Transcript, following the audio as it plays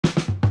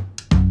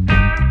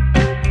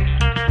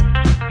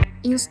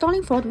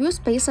Installing Ford wheel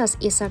spacers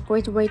is a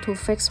great way to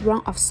fix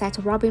wrong offset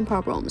rubbing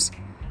problems.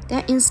 They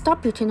are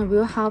installed between the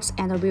wheel hubs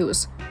and the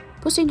wheels,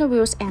 pushing the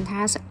wheels and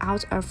tires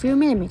out a few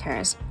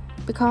millimeters.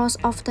 Because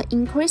of the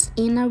increased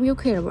inner wheel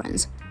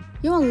clearance,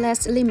 you are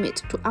less limited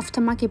to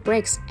aftermarket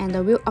brakes and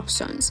the wheel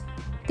options.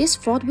 These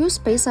Ford wheel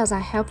spacers are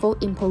helpful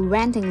in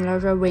preventing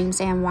larger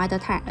rims and wider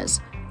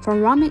tires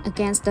from rubbing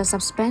against the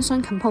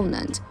suspension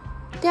component.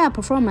 There are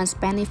performance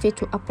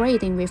benefits to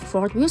upgrading with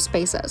Ford wheel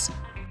spacers.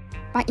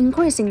 By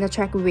increasing the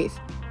track width,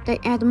 they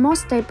add more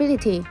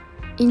stability.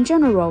 In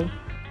general,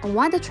 a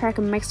wider track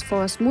makes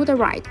for a smoother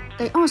ride.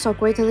 They also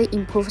greatly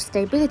improve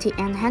stability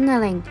and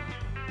handling.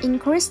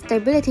 Increased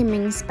stability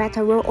means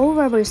better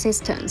rollover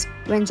resistance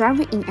when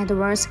driving in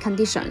adverse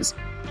conditions,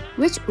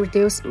 which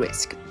reduces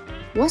risk.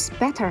 What's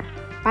better?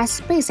 By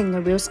spacing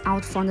the wheels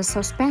out from the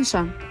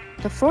suspension,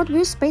 the Ford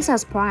wheel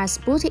spacers provide a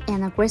sporty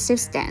and aggressive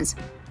stance.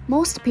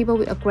 Most people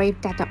will agree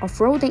that the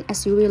off-roading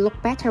SUV look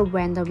better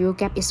when the wheel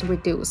gap is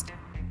reduced.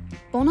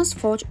 BONOSS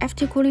Forged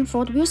FT cooling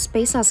Ford wheel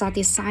spacers are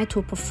designed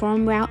to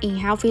perform well in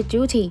heavy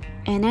duty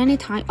and any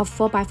type of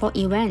 4x4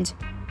 event.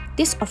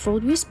 These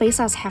off-road wheel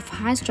spacers have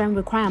high strength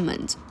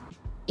requirements.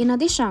 In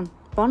addition,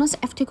 BONOSS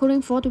FT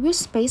cooling Ford wheel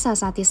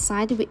spacers are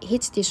designed with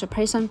heat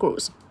dissipation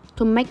grooves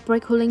to make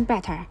brake cooling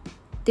better.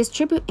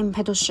 Distribute in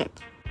pedal shape.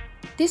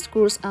 These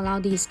grooves allow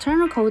the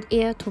external cold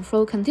air to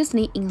flow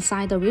continuously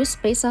inside the wheel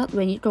spacer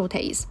when it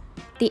rotates.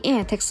 The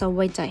air takes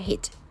away the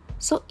heat,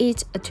 so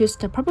it achieves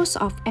the purpose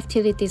of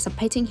FTly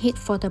dissipating heat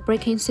for the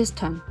braking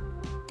system.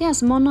 There are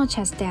small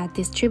notches that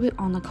distribute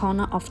on the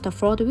corner of the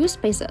Ford wheel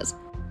spacers.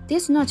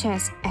 These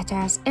notches act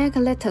as air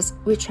collectors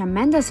which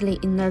tremendously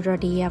enlarge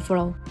the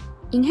airflow,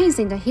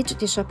 enhancing the heat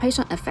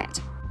dissipation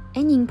effect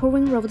and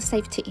improving road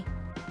safety.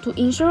 To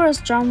ensure a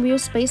strong wheel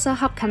spacer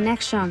hub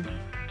connection,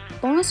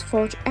 BONOSS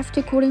Forged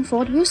FT cooling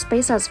Ford wheel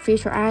spacers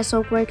feature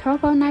ISO-grade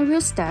 12.9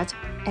 wheel stud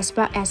as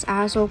well as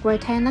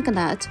ISO-grade 10 lug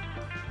nut.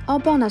 All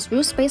BONOSS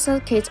wheel spacer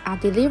kits are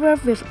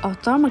delivered with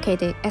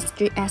authenticated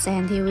SGS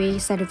and TV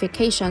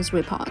certifications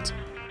report.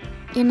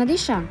 In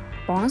addition,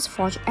 BONOSS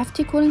Forged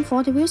FT cooling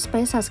Ford wheel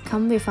spacers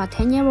come with a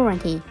 10-year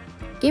warranty,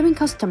 giving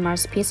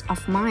customers peace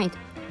of mind.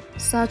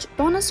 Such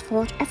BONOSS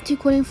Forged FT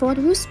cooling Ford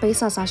wheel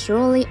spacers are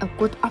surely a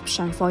good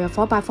option for your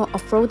 4x4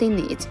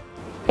 off-roading needs.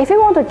 If you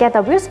want to get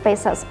the wheel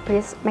spacers,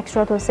 please make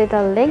sure to see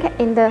the link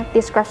in the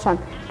description.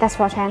 Thanks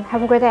for watching.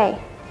 Have a great day.